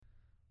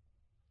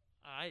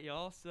right,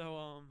 y'all.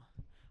 So,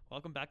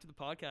 welcome back to the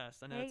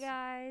podcast. I know Hey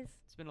guys.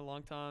 it's been a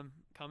long time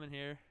coming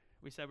here.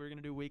 We said we were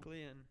gonna do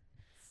weekly, and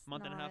It's a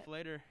month and a half not-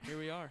 later, here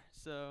we are.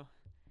 So,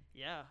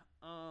 yeah.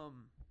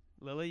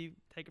 Lily, you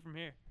take it from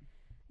here.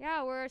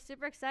 Yeah, we're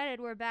super excited.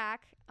 We're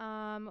back.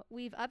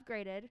 We've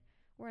upgraded.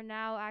 We're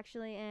now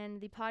actually in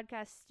the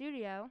podcast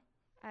studio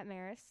at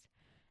Marist,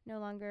 no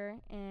longer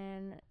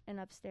in an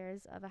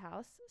upstairs of a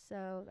house.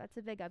 So that's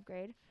a big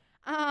upgrade.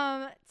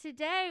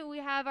 Today we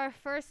have our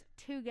first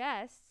two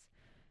guests.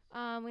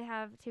 We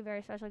have two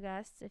very special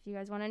guests. If you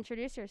guys want to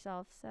introduce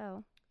yourself,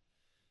 so.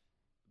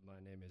 My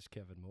name is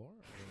Kevin Moore,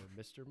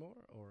 or Mr.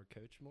 Moore, or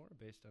Coach Moore,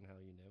 based on how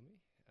you know me.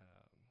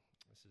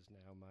 This is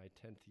now my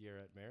 10th year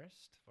at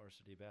Marist,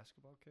 varsity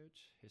basketball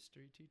coach,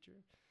 history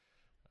teacher.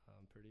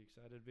 I'm pretty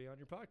excited to be on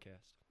your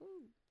podcast.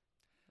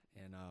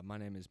 And my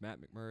name is Matt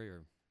McMurray,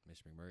 or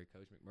Mr. McMurray,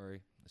 Coach McMurray.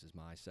 This is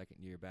my second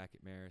year back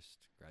at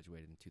Marist.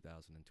 Graduated in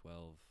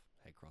 2012,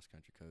 head cross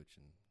country coach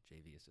and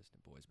JV assistant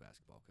boys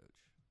basketball coach.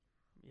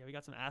 Yeah, we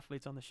got some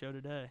athletes on the show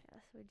today.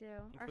 Yes, we do.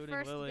 Including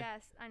Our first Lily.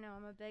 guest. I know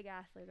I'm a big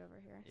athlete over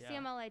here. Yeah.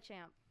 CMLA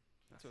champ.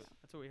 That's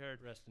what we heard.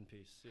 Rest in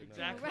peace. See you later.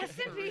 Exactly. Rest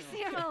in For peace,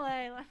 real.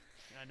 CMLA.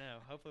 I know.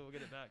 Hopefully, we'll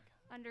get it back.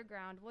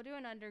 Underground. We'll do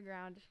an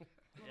underground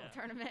little Yeah.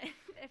 tournament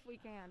if we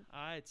can. All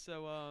right.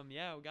 So,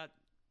 yeah, we got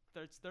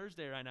it's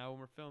Thursday right now when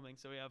we're filming,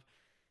 so we have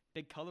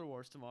big Color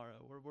Wars tomorrow.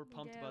 We're We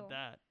pumped do. about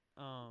that.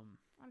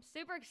 I'm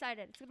super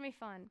excited. It's gonna be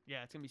fun.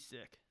 Yeah, it's gonna be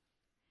sick.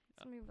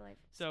 It's gonna be really.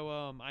 So,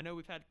 I know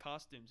we've had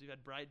costumes. We've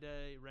had Bright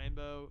Day,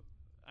 Rainbow.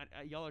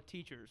 Y'all are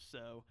teachers,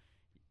 so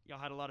y'all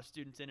had a lot of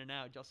students in and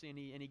out. Y'all see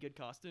any good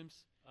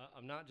costumes?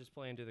 I'm not just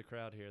playing to the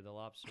crowd here. The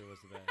lobster was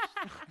the best.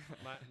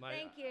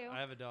 Thank you. I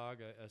have a dog,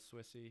 a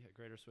Swissy, a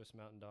Greater Swiss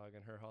Mountain Dog,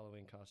 and her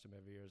Halloween costume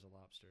every year is a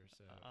lobster.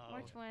 So Oh,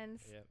 We're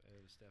twins. Yep,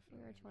 it was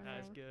definitely. were twins. that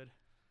is good.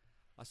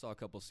 I saw a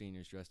couple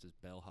seniors dressed as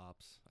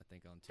bellhops, I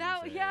think, on Tuesday.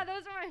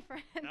 Those are my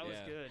friends. That was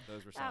Yeah, good.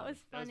 Those were That solid. was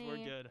Those funny. were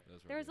good.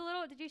 Those were There was a good.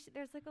 little.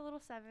 There's like a little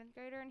seventh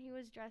grader, and he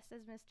was dressed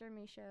as Mr.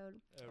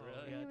 Michaud. Oh, Oh,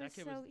 really? yeah, he that was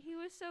kid so was- he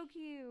was so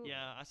cute.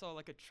 Yeah, I saw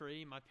like a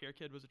tree. My peer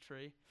kid was a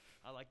tree.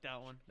 I like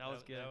that one. That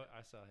was good.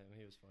 I saw him.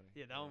 He was funny.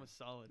 Yeah, that one was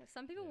solid.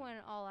 Some people Yeah.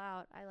 went all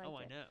out. I liked Oh,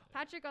 I it. know.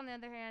 Patrick, on the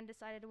other hand,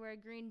 decided to wear a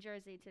green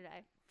jersey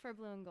today for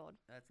blue and gold.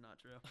 That's not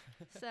true.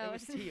 So It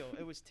was it's teal.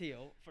 It was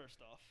teal.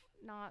 First off,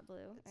 not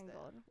blue It's and that.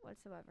 gold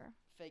whatsoever.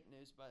 fake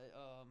news, but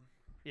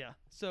yeah.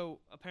 So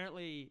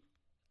apparently,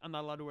 I'm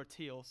not allowed to wear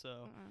teal. So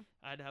Mm-mm.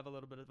 I had to have a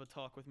little bit of a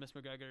talk with Miss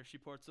McGregor. She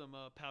poured some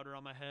powder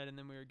on my head, and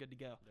then we were good to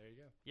go. There you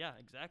go. Yeah,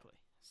 exactly.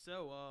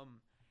 So,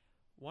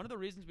 one of the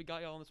reasons we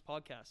got y'all on this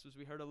podcast was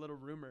we heard a little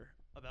rumor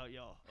about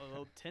y'all. A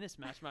little tennis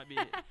match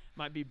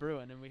might be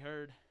brewing, and we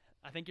heard.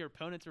 I think your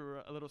opponents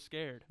are a little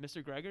scared.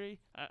 Mr. Gregory,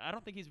 I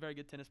don't think he's a very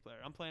good tennis player.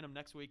 I'm playing him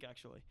next week,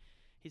 actually.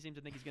 He seems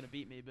to think he's gonna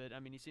beat me, but I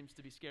mean, he seems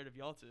to be scared of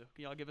y'all too.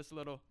 Can y'all give us a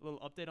little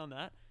update on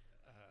that?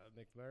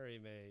 McMurray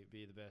may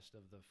be the best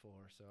of the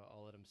four, so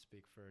I'll let him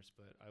speak first.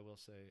 But I will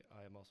say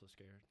I am also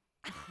scared.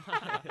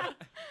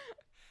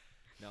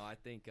 No, I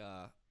think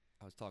I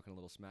was talking a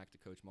little smack to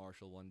Coach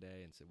Marshall one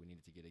day and said we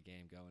needed to get a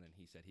game going, and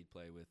he said he'd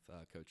play with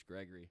Coach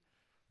Gregory.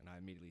 And I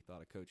immediately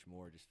thought of Coach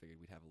Moore, just figured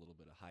we'd have a little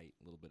bit of height,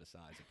 a little bit of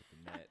size up at the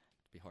net.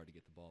 It'd be hard to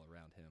get the ball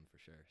around him for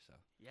sure. So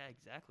Yeah,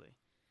 exactly.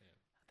 Yeah.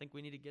 I think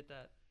we need to get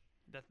that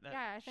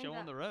Yeah, I think show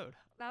on that- the road.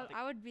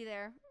 I would be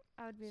there.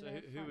 I would be So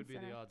there. who front would be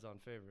and the center. odds-on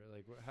favorite?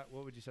 Like,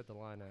 what would you set the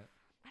line at?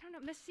 I don't know.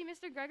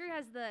 Mr. Gregory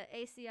has the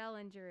ACL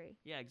injury,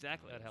 Yeah,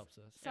 exactly. That helps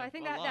us. so Yeah, I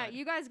think a that lot.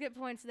 you guys get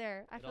points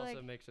there. I It feel also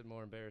like makes it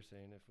more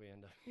embarrassing if we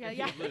end up. yeah, If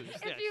yeah. you lose,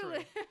 if yeah, you true.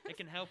 lose, It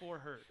can help or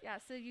hurt. yeah.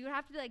 So you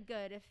have to be like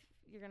good if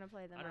you're gonna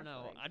play them. I don't feel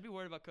know. like. I'd be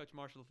worried about Coach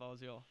Marshall if I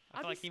was y'all. I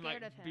I'd feel be like he might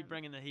scared of be him.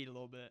 bringing the heat a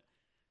little bit.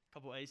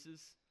 Couple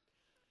aces.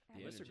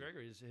 The Mr. energy.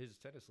 Gregory, his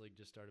tennis league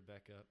just started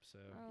back up, so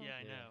Oh. Yeah,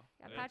 I Yeah. know.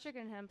 Yeah, It's- Patrick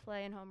and him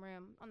play in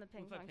homeroom on the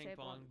ping play pong ping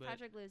table. pong, but-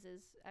 Patrick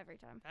loses every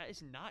time. That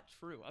is not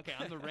true. Okay,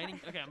 I'm the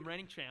reigning. Okay, I'm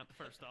reigning champ.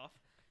 First off.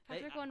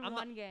 Patrick I- won I'm not-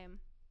 one game.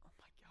 Oh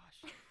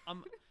my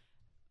gosh.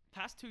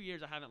 Past 2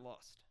 years I haven't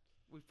lost.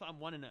 I'm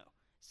 1-0.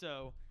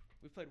 So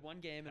we've played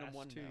one game and I'm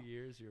past 1-0. 2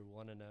 years you're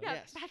 1-0. Yeah,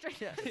 Yes. Patrick.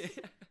 Yes.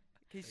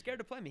 He's scared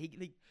to play me.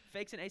 He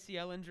fakes an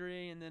ACL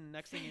injury, and then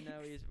next thing you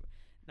know, he's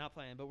not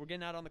playing. But we're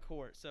getting out on the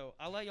court, so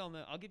I'll let y'all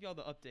know. I'll give y'all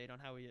the update on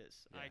how he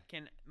is. I Yeah.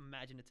 can't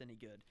imagine it's any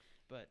good,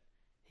 but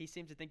he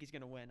seems to think he's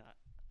gonna win.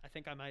 I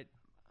think I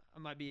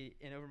might be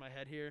in over my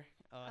head here.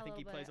 I A think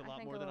he little plays bit. a I lot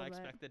think more a than I little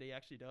bit. expected he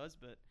actually does.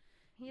 But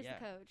He is Yeah.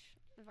 the coach,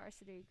 the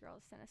varsity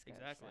girls tennis coach.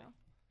 Exactly.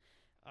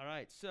 So. all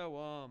right,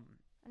 so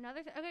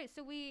Another okay,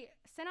 so we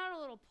sent out a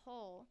little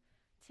poll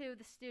to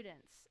the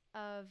students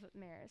of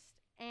Marist,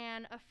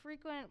 and a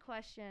frequent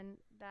question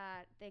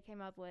that they came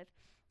up with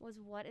was,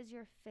 "What is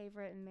your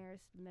favorite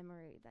Marist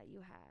memory that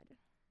you had?"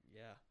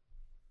 yeah,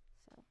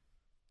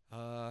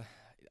 So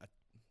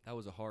that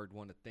was a hard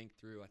one to think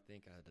through. I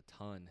think I had a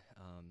ton.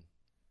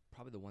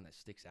 Probably the one that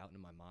sticks out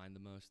in my mind the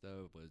most,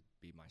 though, would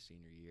be my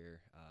senior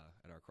year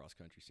at our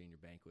cross-country senior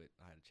banquet.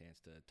 I had a chance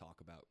to talk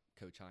about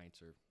Coach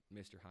Heinz, or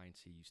Mr.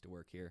 Heinz. He used to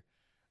work here.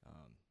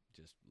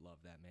 just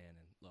loved that man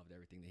and loved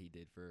everything that he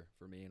did for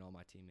me and all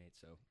my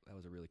teammates. So that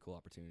was a really cool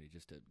opportunity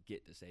just to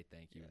get to say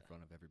thank you in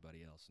front of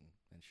everybody else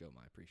and show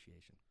my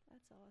appreciation.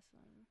 That's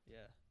awesome.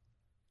 Yeah.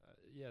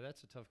 Yeah,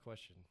 that's a tough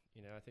question.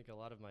 You know, I think a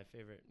lot of my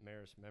favorite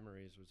Marist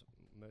memories was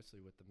mostly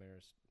with the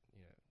Marist,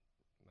 you know,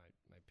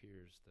 my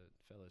peers, the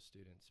fellow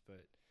students.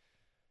 But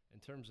in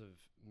terms of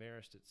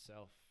Marist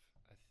itself,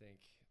 I think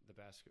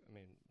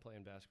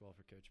playing basketball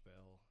for Coach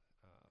Bell,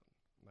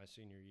 my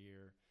senior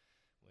year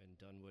when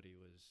Dunwoody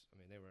was,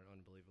 they were an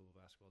unbelievable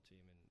basketball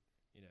team. And,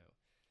 you know,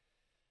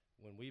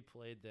 when we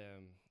played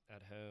them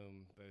at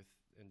home, both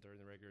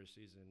during the regular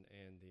season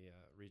and the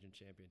region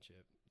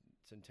championship,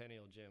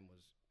 Centennial Gym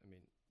was,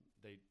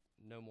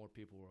 no more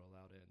people were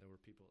allowed in. There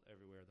were people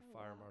everywhere. The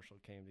fire marshal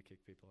came to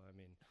kick people.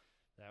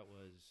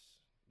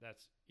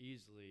 That's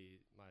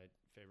easily my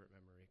favorite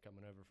memory,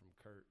 coming over from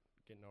Kurt,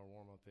 getting our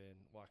warm-up in,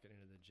 walking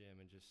into the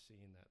gym, and just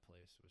seeing that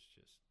place was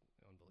just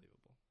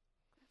unbelievable.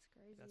 That's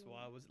crazy. That's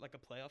why. Was it like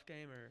a playoff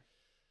game or?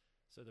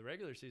 So the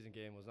regular season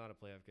game was not a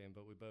playoff game,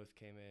 but we both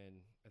came in.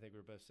 I think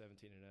we were both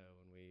 17-0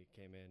 when we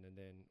came in, and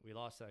then we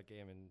lost that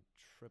game in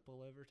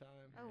triple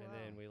overtime,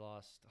 then we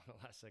lost on the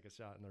last-second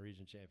shot in the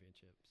region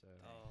championship. So,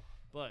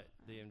 but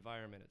the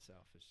environment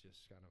itself is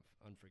just kind of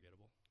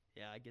unforgettable.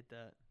 Yeah, I get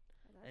that.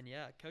 And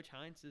yeah, Coach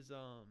Heinz is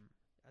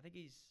I think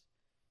he's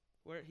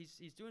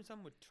doing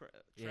something with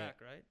track,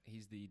 right?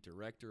 He's the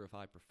director of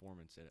high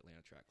performance at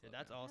Atlanta Track Club. Yeah,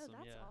 that's now. awesome.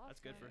 That's awesome.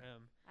 That's good for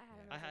him.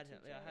 I had him.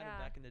 I had him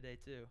back in the day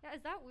too. Yeah,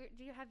 is that weird?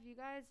 Have you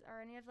guys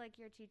or any of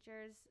like your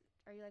teachers?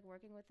 Are you like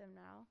working with them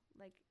now?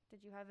 Like,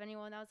 did you have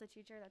anyone that was a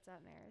teacher that's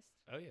at Marist?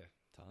 Oh yeah,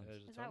 tons.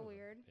 Is that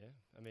weird? Yeah,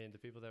 the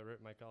people that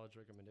wrote my college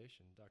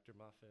recommendation, Dr.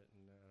 Moffitt,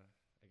 and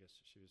I guess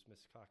she was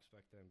Miss Cox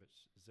back then, but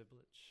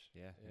Ziblich.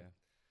 Yeah.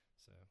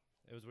 So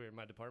it was weird.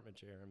 My department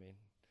chair.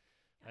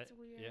 That's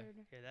weird. Yeah,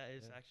 that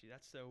is actually,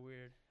 that's so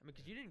weird.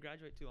 Because you didn't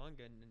graduate too long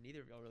ago, and neither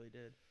of y'all really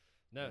did.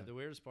 No, the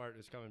weirdest part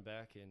is coming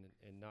back and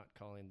not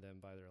calling them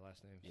by their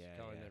last names.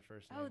 Calling their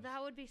first names. Oh, that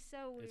would be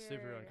so weird. It's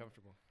super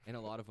uncomfortable. And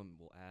a lot of them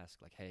will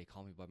ask, like, hey,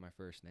 call me by my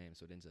first name.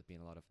 So it ends up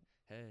being a lot of,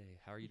 hey,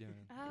 how are you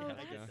doing? Oh,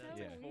 that's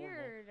so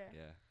weird.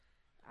 Yeah.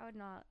 I would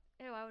not.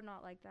 I would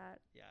not like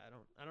that. Yeah, I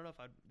don't know if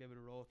I'd be able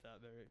to roll with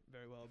that very,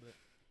 very well, but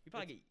you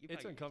probably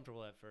it's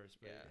uncomfortable at first,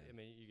 but yeah.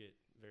 You get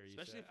very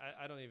especially used to it.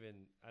 I don't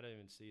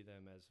even see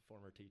them as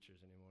former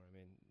teachers anymore.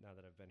 Now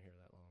that I've been here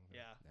that long.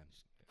 Yeah.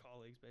 Just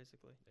colleagues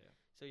basically. Yeah.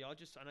 So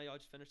I know y'all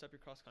just finished up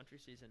your cross country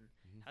season.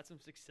 Mm-hmm. Had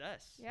some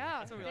success. Yeah.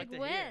 That's what we like to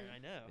win. hear. I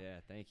know.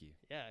 Yeah, thank you.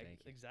 Yeah,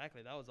 thank you.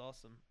 Exactly. That was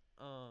awesome.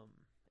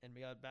 And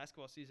we got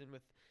basketball season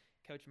with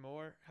Coach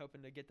Moore,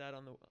 hoping to get that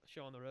on the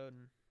show on the road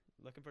and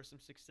looking for some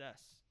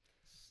success.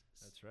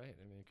 That's right.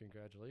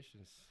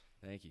 Congratulations.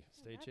 Thank you.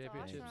 State That's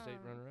championship, awesome.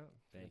 state runner-up.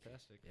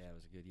 Fantastic. Yeah, it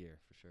was a good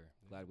year for sure.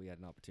 Glad we had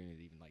an opportunity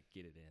to even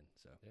get it in.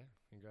 So yeah,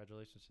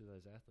 congratulations to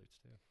those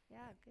athletes too.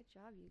 Yeah, good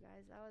job, you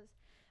guys. That was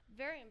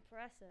very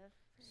impressive.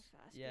 Very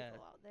fast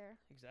people out there.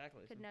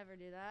 Exactly. Could never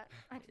do that.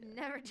 I could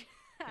never do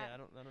that. Yeah,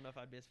 I don't know if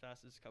I'd be as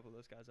fast as a couple of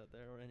those guys out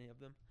there or any of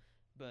them,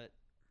 but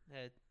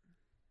hey,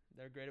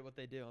 they're great at what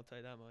they do. I'll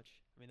tell you that much.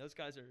 Those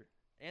guys are.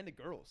 And the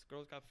girls.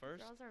 Girls got first.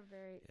 Girls are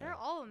they're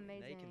all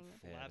amazing. They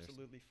can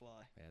absolutely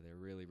fly. Yeah, they're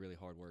really, really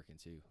hardworking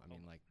too.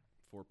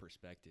 For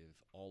perspective,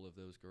 all of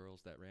those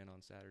girls that ran on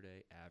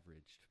Saturday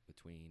averaged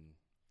between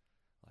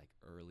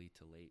early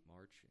to late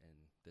March, and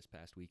this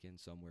past weekend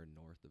somewhere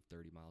north of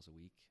 30 miles a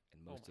week.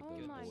 And most of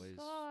those boys.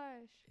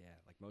 Gosh. Yeah,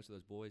 most of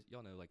those boys,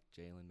 y'all know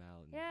Jalen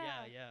Mal. And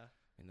Yeah.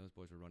 And those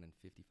boys were running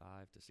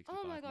 55 to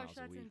 65 miles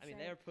a week. Insane.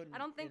 They were putting. I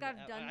don't think I've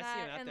done I see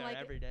them that out in there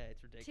every day.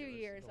 It's ridiculous. 2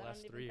 years. The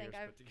last 3 years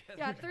put together.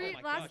 Yeah,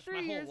 Oh my last gosh, 3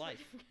 my years. whole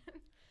life.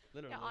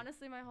 Literally. Yeah,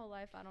 honestly, my whole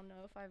life, I don't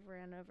know if I've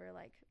ran over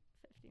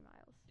 50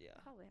 miles. Yeah.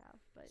 Probably have,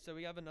 but. So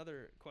we have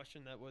another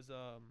question that was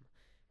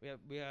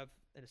we have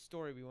a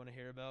story we want to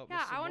hear about.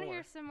 Yeah, I want to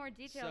hear some more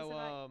details.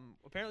 So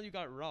apparently you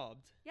got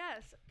robbed.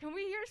 Yes. Can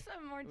we hear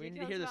some more details? We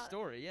need to hear the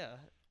story. Yeah.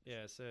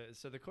 Yeah,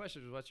 so the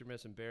question was, what's your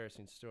most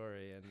embarrassing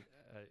story? And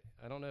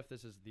I don't know if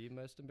this is the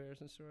most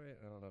embarrassing story.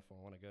 I don't know if I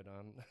want to go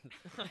down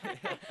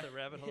the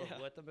rabbit hole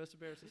of what the most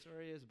embarrassing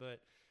story is, but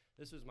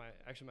this was my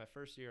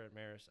first year at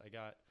Marist. I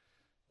got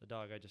the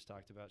dog I just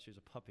talked about. She was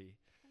a puppy,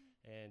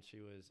 and she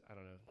was,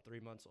 3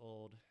 months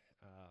old,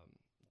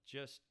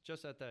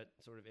 just at that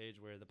sort of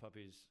age where the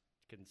puppies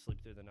can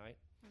sleep through the night.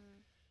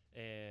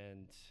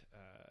 And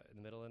in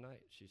the middle of the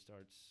night, she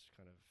starts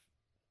kind of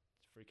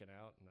freaking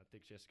out, and I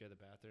think she has to go to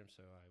the bathroom.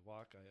 So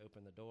I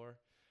open the door.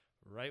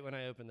 Right when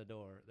I open the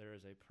door, there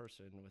is a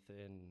person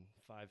within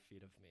 5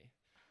 feet of me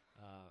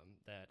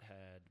that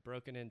had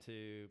broken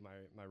into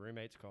my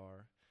roommate's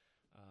car.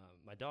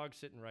 My dog's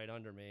sitting right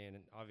under me, and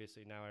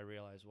obviously now I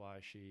realize why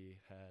she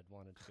had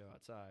wanted to go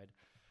outside.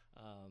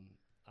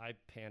 I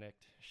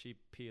panicked. She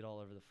peed all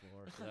over the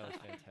floor, so that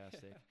was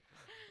fantastic.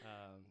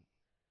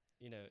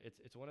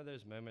 It's one of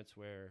those moments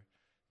where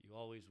you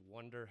always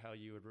wonder how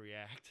you would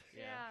react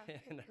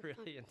in a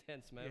really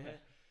intense moment.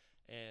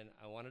 And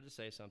I wanted to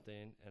say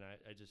something, and I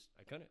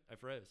couldn't. I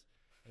froze.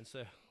 And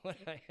so what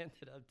I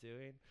ended up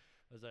doing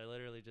was I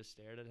literally just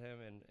stared at him,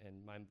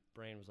 and my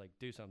brain was like,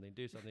 do something,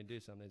 do something, do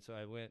something. So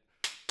I went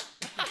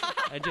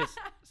and just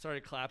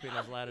started clapping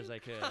as loud as I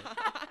could.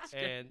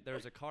 And there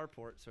was a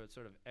carport, so it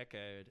sort of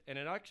echoed. And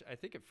it actually, I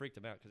think it freaked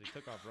him out because he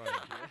took off running.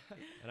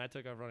 And I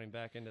took off running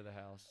back into the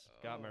house,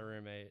 got my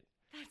roommate.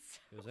 That's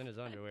He was in his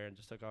underwear and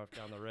just took off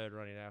down the road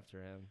running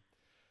after him.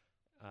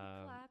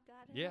 clapped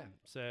at him. Yeah,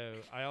 so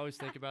I always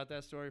think about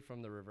that story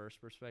from the reverse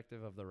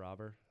perspective of the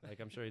robber. Like,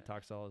 I'm sure he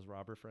talks to all his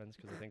robber friends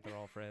because I think they're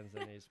all friends,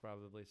 and he's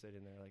probably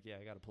sitting there like, yeah,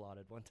 I got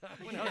applauded one time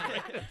when I was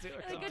breaking into a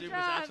Like, car. good Dude job,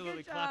 was good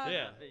absolutely job. clapping.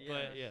 Yeah, at it,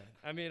 but yeah,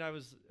 I mean, I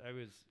was.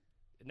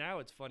 Now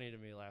it's funny to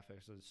me laughing,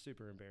 so it's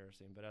super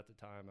embarrassing. But at the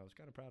time, I was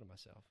kind of proud of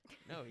myself.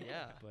 No,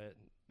 yeah. But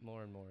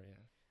more and more, yeah.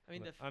 I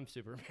mean, I'm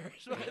super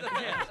embarrassed.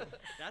 yeah,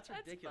 that's That's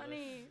ridiculous.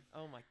 funny.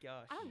 Oh my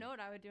gosh. I don't know what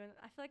I would do.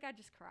 I feel like I'd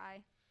just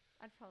cry.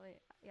 I'd probably,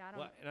 yeah, I don't.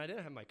 Well, and I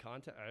didn't have my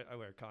contact. I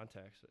wear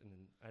contacts, and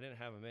I didn't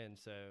have them in,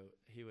 so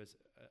he was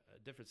a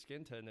different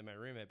skin tone than my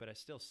roommate. But I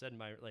still said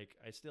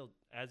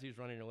as he was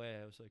running away,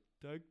 I was like,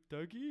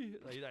 Dougie.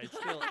 Like, I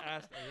still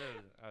asked.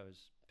 I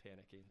was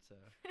panicking. So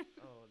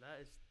Oh,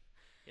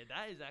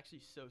 that is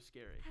actually so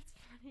scary. That's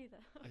funny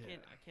though.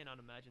 I cannot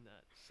imagine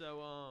that.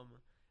 So,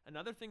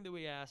 another thing that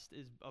we asked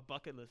is a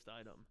bucket list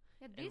item.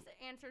 Yeah, these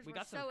answers We were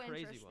got some so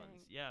crazy interesting.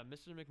 ones. Yeah,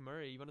 Mr.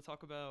 McMurray, you want to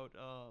talk about?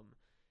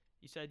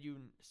 You said you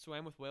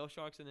swam with whale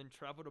sharks and then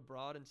traveled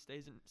abroad and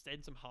stayed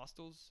in some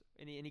hostels.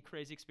 Any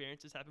crazy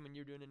experiences happen when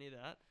you're doing any of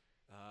that?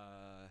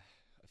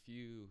 A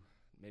few,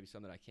 maybe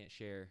some that I can't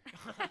share.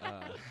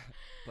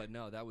 But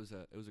no, it was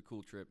a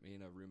cool trip. Me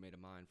and a roommate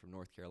of mine from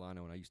North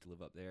Carolina when I used to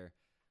live up there.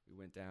 We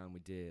went down. We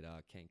did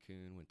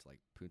Cancun, went to like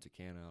Punta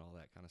Cana, all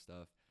that kind of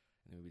stuff.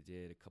 And then we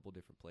did a couple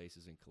different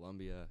places in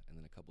Colombia, and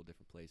then a couple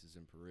different places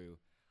in Peru.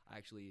 I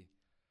actually,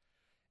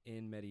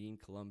 in Medellin,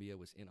 Colombia,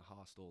 was in a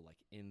hostel, like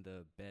in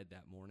the bed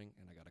that morning,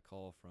 and I got a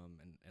call from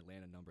an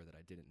Atlanta number that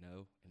I didn't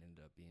know, and ended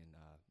up being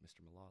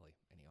Mr. Mullally,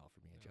 and he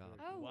offered me a job.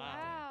 Oh Wow.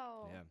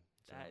 wow. Yeah,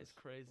 so That it is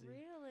was- crazy.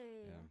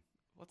 Really? Yeah.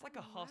 What's like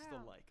a Oh,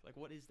 hostel wow. like? Like,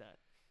 what is that?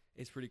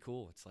 It's pretty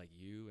cool. It's like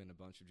you and a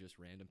bunch of just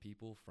random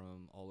people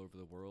from all over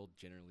the world,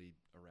 generally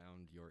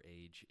around your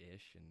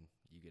age-ish, and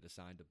you get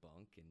assigned a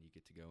bunk, and you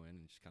get to go in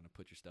and just kind of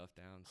put your stuff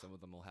down. Some of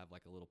them will have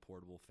like a little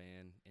portable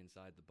fan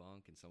inside the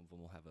bunk, and some of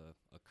them will have a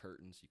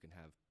curtain so you can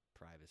have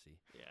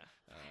privacy. Yeah.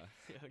 Uh,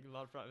 Yeah, like a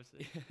lot of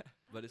privacy.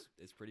 but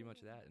it's pretty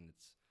much that, and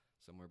it's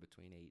somewhere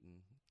between $8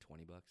 and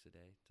 $20 a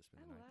day to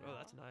spend the Oh, night. Oh, wow.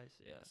 that's nice.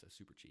 Yeah, Yeah. so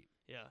super cheap.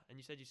 Yeah. And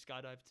you said you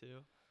skydive too.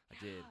 I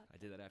did. Yeah. I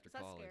did that after Is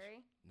that college.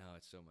 scary? No,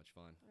 it's so much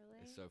fun.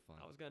 Really? It's so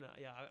fun. I was gonna,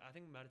 yeah, I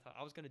think we might have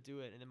I was gonna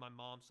do it, and then my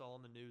mom saw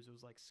on the news it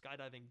was like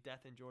skydiving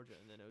death in Georgia,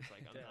 and then it was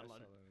like I'm Yeah, not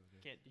I allowed. saw that movie.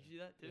 Can't. Did you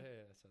see that too?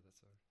 Yeah, I saw that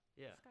story.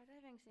 Yeah.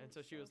 Skydiving seems And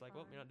so she was like,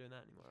 "Well, fun. you're not doing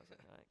that anymore." I was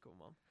like, "All right, cool,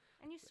 mom."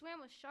 And you swam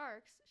with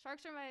sharks.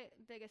 Sharks are my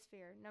biggest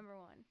fear. Number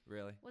one.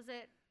 Really? Was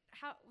it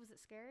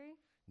scary?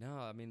 No,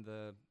 I mean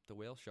the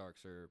whale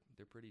sharks they're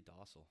pretty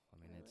docile. I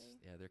mean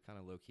Really? they're kind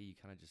of low key. You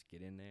kind of just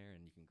get in there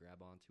and you can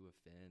grab onto a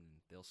fin and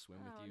they'll swim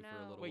with Oh, you for a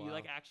no. little Wait, while. you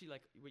like actually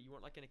like wait, you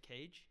weren't like in a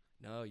cage?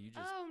 No, you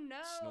just Oh no.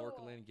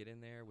 snorkel in, get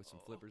in there with some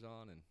Oh. flippers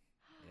on, and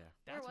yeah,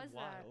 Where That's was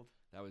that? wild.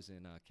 that was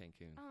in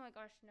Cancun. Oh my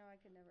gosh, no, I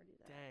could never do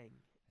that. Dang.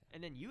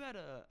 And then you had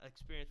a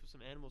experience with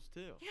some animals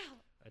too. Yeah,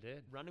 I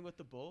did. Running with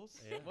the bulls.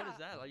 Yeah. What is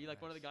that? Are you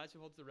like one of the guys who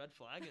holds the red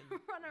flag? And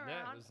run No,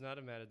 around. it was not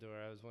a matador.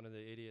 I was one of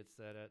the idiots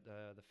that at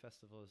the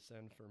festival of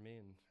San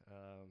Fermin,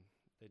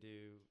 they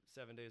do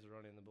 7 days of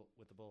running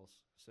with the bulls.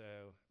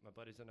 So my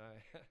buddies and I,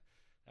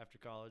 after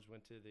college,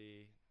 went to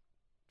the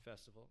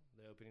festival,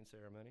 the opening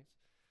ceremonies.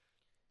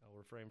 I'll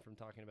refrain from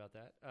talking about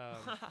that.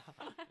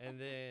 And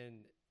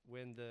then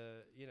when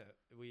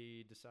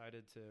we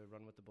decided to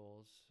run with the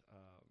bulls,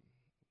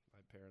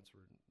 my parents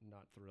were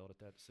not thrilled at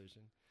that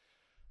decision.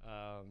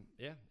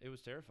 Yeah, it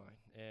was terrifying,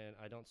 and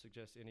I don't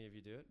suggest any of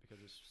you do it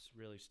because it's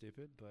really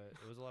stupid, but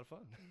it was a lot of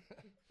fun.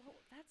 Oh,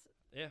 that's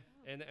Yeah,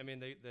 Oh. and I mean,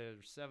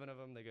 there's 7 of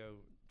them. They go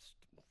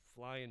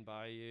flying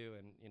by you,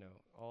 and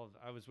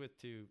I was with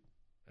 2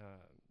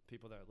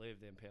 people that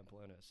lived in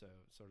Pamplona, so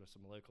sort of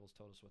some locals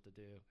told us what to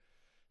do.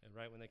 And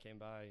right when they came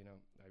by,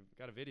 I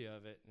got a video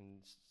of it,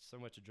 and so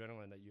much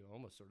adrenaline that you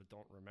almost sort of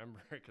don't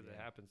remember because it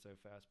Yeah. happened so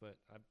fast. But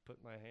I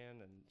put my hand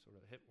and sort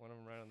of hit one of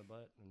them right on the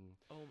butt, and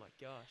oh my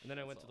gosh. then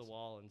I That's went to the awesome.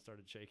 wall and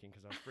started shaking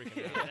because I was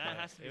freaking out. That But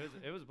has to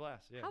be it was a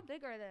blast. Yeah, how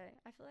big are they?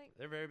 I feel like.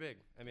 they're very big.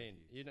 I mean,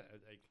 huge.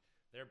 like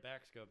their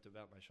backs go up to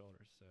about my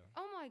shoulders. So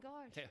Oh my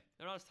gosh. yeah,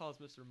 They're not as tall as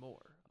Mr.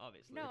 Moore,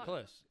 obviously. No, they're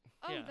close.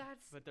 Oh, Yeah,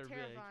 that's but they're big.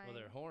 terrifying. Well,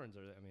 their horns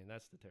are. I mean,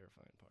 that's the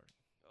terrifying part.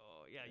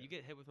 Oh yeah, you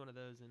get hit with one of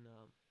those, and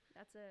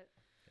That's it.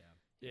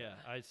 Yeah,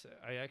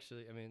 I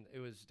actually, I mean, it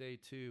was day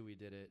 2 we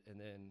did it, and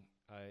then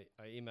I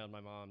emailed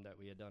my mom that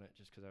we had done it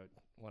just because I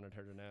wanted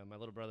her to know. My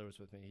little brother was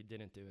with me; he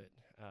didn't do it.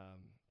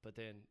 But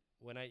then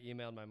when I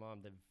emailed my mom,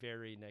 the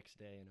very next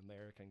day, an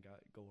American got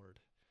gored.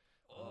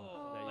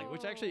 oh, That year, Oh.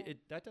 which actually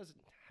that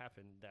doesn't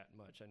happen that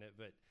much, I know,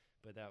 but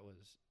that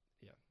was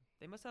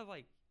they must have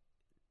like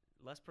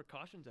less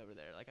precautions over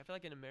there. Like I feel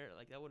like in America,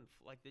 like that wouldn't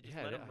like they just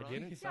yeah. let them I run.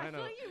 didn't Yeah, I sign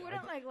feel a. like you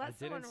wouldn't like let I didn't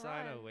someone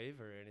sign run. a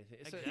waiver or anything.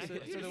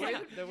 Exactly. So the way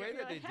Yeah. the way You're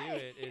that they like, do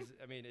 "Hey." it is,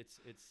 I mean,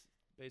 it's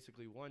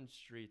basically one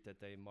street that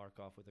they mark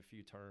off with a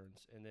few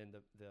turns, and then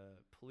the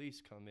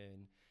police come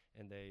in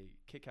and they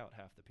kick out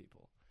half the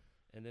people.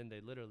 And then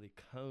they literally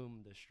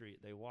comb the street.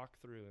 They walk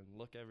through and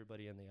look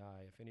everybody in the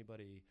eye. If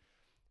anybody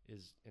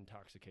is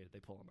intoxicated, they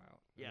pull them out.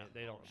 I Yeah. mean,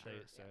 they don't. Sure. They,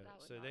 Yeah, that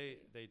would so not they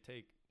be. they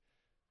take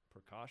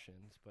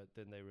precautions, but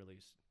then they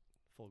release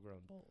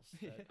full-grown bulls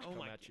that Oh come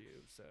my at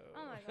you. So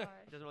Oh my It gosh.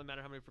 doesn't really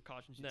matter how many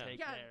precautions you No. take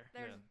Yeah, there.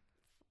 there's.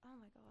 Yeah. Oh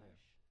my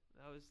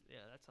gosh.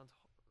 That sounds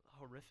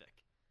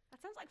horrific. That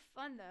sounds like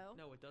fun though.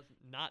 No, it doesn't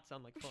not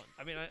sound like fun.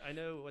 I mean, I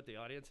know what the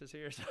audience is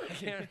here, so I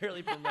can't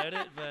really promote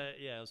it, but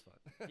yeah, it was fun.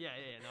 yeah,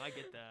 no, I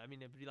get that. I mean,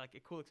 it'd be like a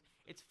cool.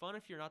 It's fun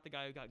if you're not the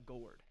guy who got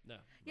gored. No.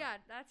 Yeah,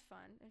 that's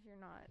fun if you're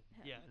not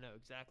him. Yeah, no,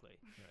 exactly.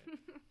 Right.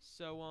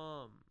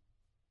 So,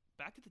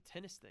 back to the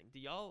tennis thing. Do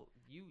y'all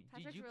did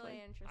Patrick's you really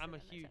play? interested I'm a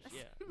in the huge tennis.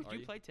 yeah. Did Are you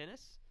you? play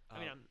tennis? I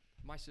mean, I'm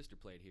My sister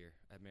played here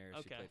at Marist.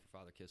 Okay. She played for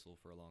Father Kissel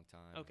for a long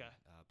time. Okay.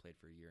 And, played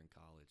for a year in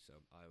college, so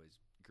I always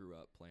grew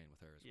up playing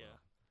with her as Yeah.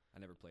 well. I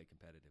never played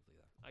competitively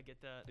though. I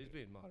get that. He's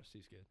being modest.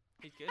 He's good.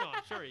 He's good. No,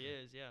 I'm sure he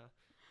is. Yeah.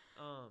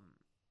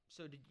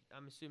 So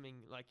I'm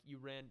assuming like you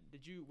ran?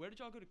 Where did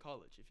y'all go to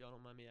college? If y'all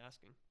don't mind me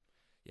asking.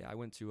 Yeah, I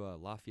went to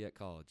Lafayette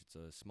College. It's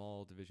a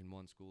small Division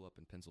I school up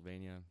in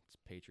Pennsylvania. It's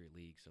Patriot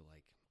League, so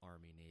like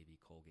Army, Navy,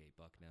 Colgate,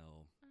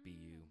 Bucknell,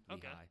 BU,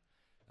 Okay. Lehigh.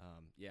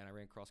 Yeah, and I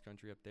ran cross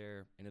country up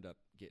there. Ended up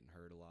getting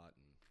hurt a lot,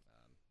 and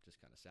just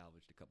kind of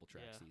salvaged a couple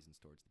track Yeah.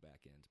 seasons towards the back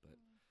end. But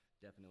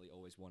definitely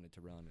always wanted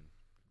to run, and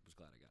was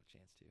glad I got a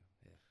chance to.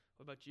 Yeah.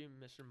 What about you,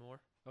 Mr.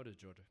 Moore? Oh, does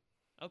Georgia?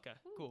 Okay,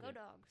 Ooh, cool. Go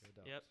dogs. Go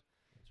Dogs. Yep.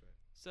 That's right.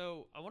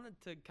 So I wanted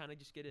to kind of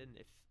just get in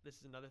if this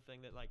is another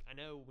thing that like I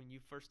know when you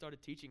first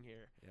started teaching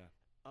here,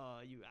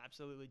 Yeah. you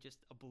absolutely just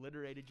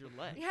obliterated your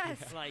leg. Yes.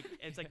 Like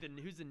it's like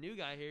who's the new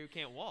guy here who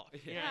can't walk?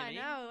 You know Yeah, what I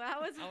know.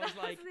 That was, I was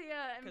that like- was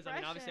the Because I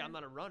mean, obviously I'm impression.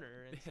 not a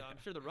runner, and so I'm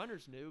sure the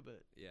runners knew.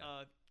 But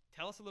Yeah.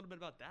 tell us a little bit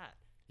about that.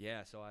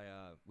 Yeah, so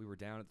we were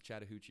down at the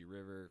Chattahoochee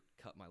River,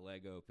 cut my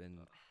leg open,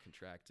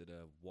 contracted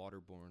a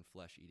waterborne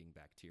flesh-eating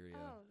bacteria,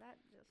 Oh,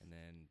 that just. and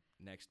then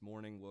next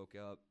morning woke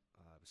up.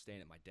 I was staying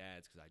at my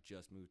dad's because I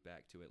just moved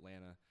back to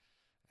Atlanta.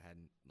 I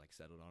hadn't like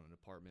settled on an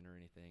apartment or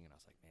anything, and I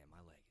was like, man, my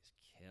leg is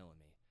killing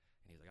me.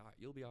 And he was like, all right,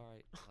 you'll be all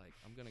right. Like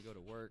I'm gonna go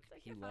to work. It's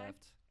like, He "You're fine."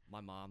 left.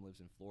 My mom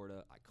lives in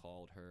Florida. I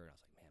called her, and I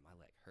was like, man, my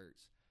leg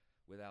hurts.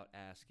 Without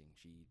asking,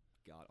 she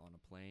got on a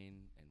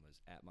plane and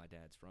was at my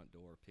dad's front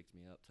door, picked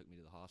me up, took me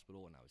to the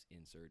hospital, and I was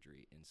in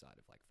surgery inside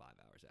of like 5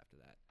 hours after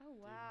that. Oh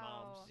Dude,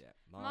 wow. moms. Yeah,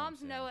 Moms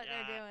know what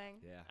Yeah. they're doing.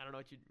 Yeah, I don't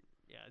know what you.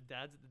 Yeah,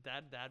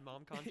 dad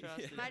mom contrast.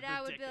 Yeah. is My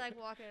dad would be ridiculous. like,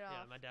 walk it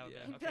Yeah, off. my dad would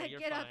Yeah. be He'd like, be okay, like, you're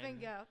get fine. up and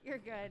go. You're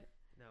good.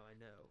 No, I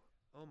know.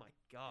 Oh my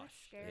gosh.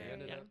 That's scary. He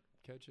ended Yeah. up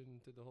coaching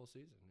through the whole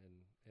season and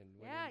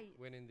Yeah,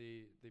 winning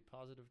the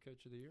positive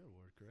coach of the year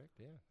award. Correct?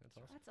 Yeah, that's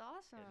awesome. That's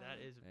awesome. Yeah, that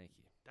is. thank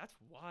you. That's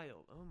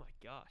wild. Oh my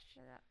gosh.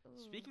 Yeah, that- ooh.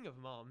 Speaking of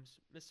moms,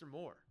 Mr.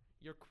 Moore,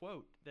 your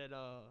quote that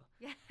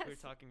Yes. we were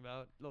talking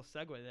about, little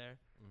segue there,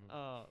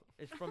 Mhm.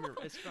 is from your.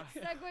 It's from,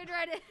 Segued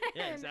right in.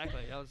 yeah,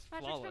 exactly. That was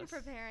Patrick's flawless.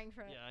 been preparing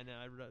for it. Yeah, I know.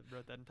 I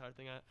wrote that entire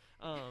thing out.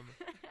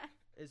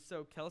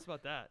 So tell us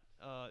about that.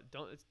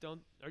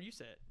 Don't. Or you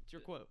say it. It's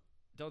your quote.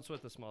 Don't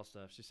sweat the small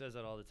stuff. She says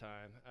that all the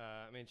time.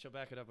 I mean, she'll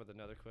back it up with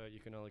another quote. You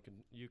can only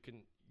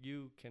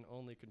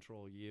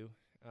control you.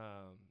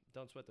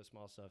 Don't sweat the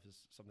small stuff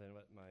is something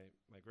that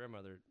my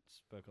grandmother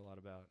spoke a lot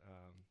about.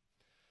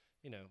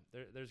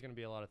 There's going to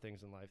be a lot of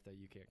things in life that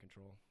you can't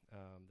control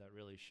that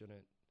really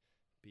shouldn't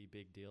be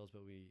big deals,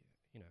 but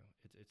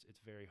it's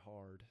very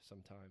hard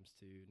sometimes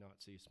to not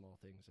see small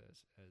things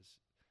as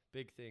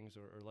big things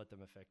or let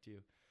them affect you.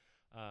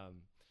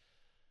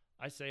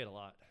 I say it a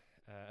lot.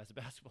 As a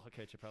basketball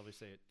coach, I probably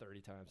say it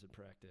 30 times in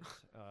practice.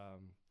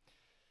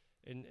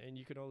 And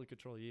you can only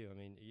control you. I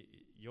mean,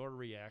 your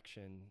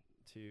reaction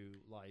to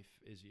life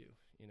is you.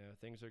 You know,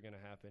 things are going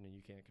to happen and you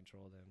can't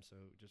control them. So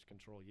just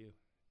control you.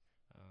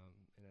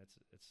 And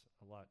it's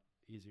a lot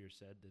easier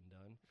said than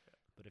done.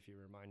 But if you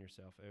remind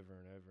yourself over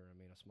and over, I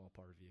mean, a small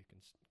part of you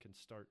can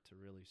start to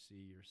really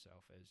see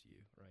yourself as you,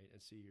 right? And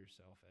see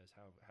yourself as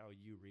how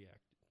you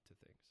react to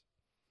things.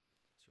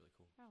 It's really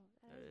cool. Oh,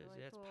 That that is is- really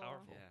yeah, it's cool.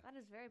 powerful. Yeah. That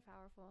is very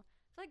powerful.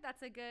 I feel like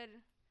that's a good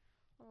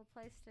little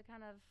place to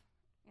kind of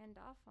end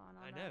off on.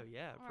 I know.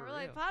 Yeah. On For a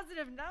really real.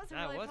 positive. That was a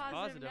That really was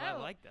positive. I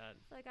note. like that.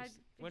 Like I Just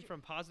went from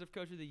positive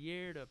coach of the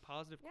year to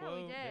positive Yeah,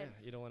 quote. we did.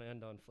 Yeah, you don't want to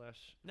end on flesh.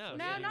 No,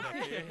 No, yeah, not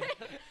exactly.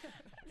 really.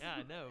 Yeah,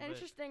 I know. But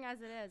Interesting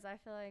as it is, I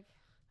feel like.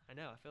 I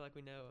know. I feel like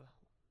we know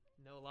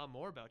a lot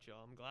more about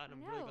y'all. I'm glad. I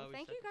I'm really know. glad we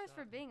Thank set you guys this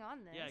for up. being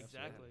on this. Yeah, Absolutely.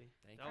 exactly.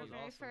 Thank That Our was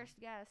very awesome. first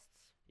guests.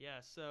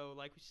 Yeah. So,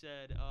 like we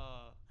said,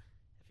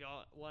 if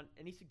y'all want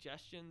any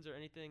suggestions or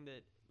anything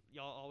that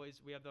y'all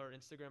always, we have our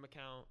Instagram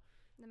account.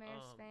 The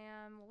Mayor's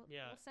fam.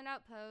 yeah. We'll send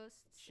out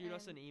posts. Shoot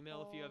us and an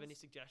email if you have any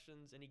polls.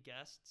 suggestions, any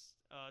guests.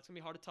 It's gonna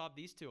be hard to top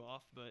these two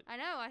off, but I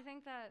know. I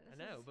think that. I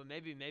know. But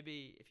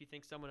maybe if you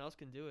think someone else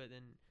can do it,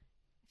 then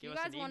if you give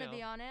us guys an want to be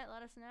email. on it,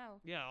 let us know.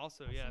 yeah.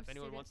 Also, Have yeah. some If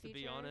anyone student wants to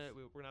be on it,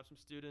 features. we're gonna have some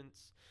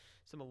students,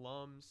 some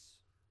alums.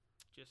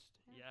 Just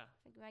Yeah. yeah. I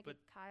think we might But-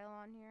 get Kyle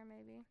on here,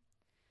 maybe.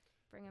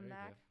 Bring him There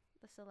you go. back.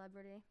 The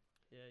celebrity.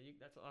 Yeah,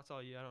 that's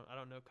all you. I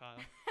don't know Kyle.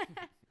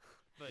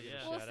 But Give a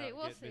yeah. We'll shout see, out,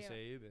 we'll get see. Miss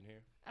Abe in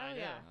here. Oh I know.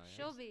 yeah, Oh, yeah.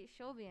 she'll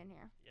be in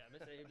here. Yeah,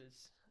 Miss Abe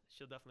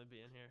she'll definitely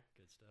be in here.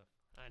 Good stuff.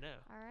 I know.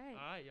 All right.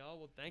 All right, y'all.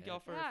 Well, thank Yeah.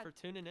 y'all Yeah. for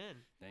tuning in.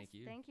 Thank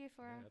you. Thank you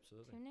for Yeah,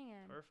 absolutely. tuning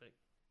in. Perfect.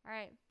 All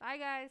right. Bye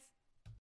guys.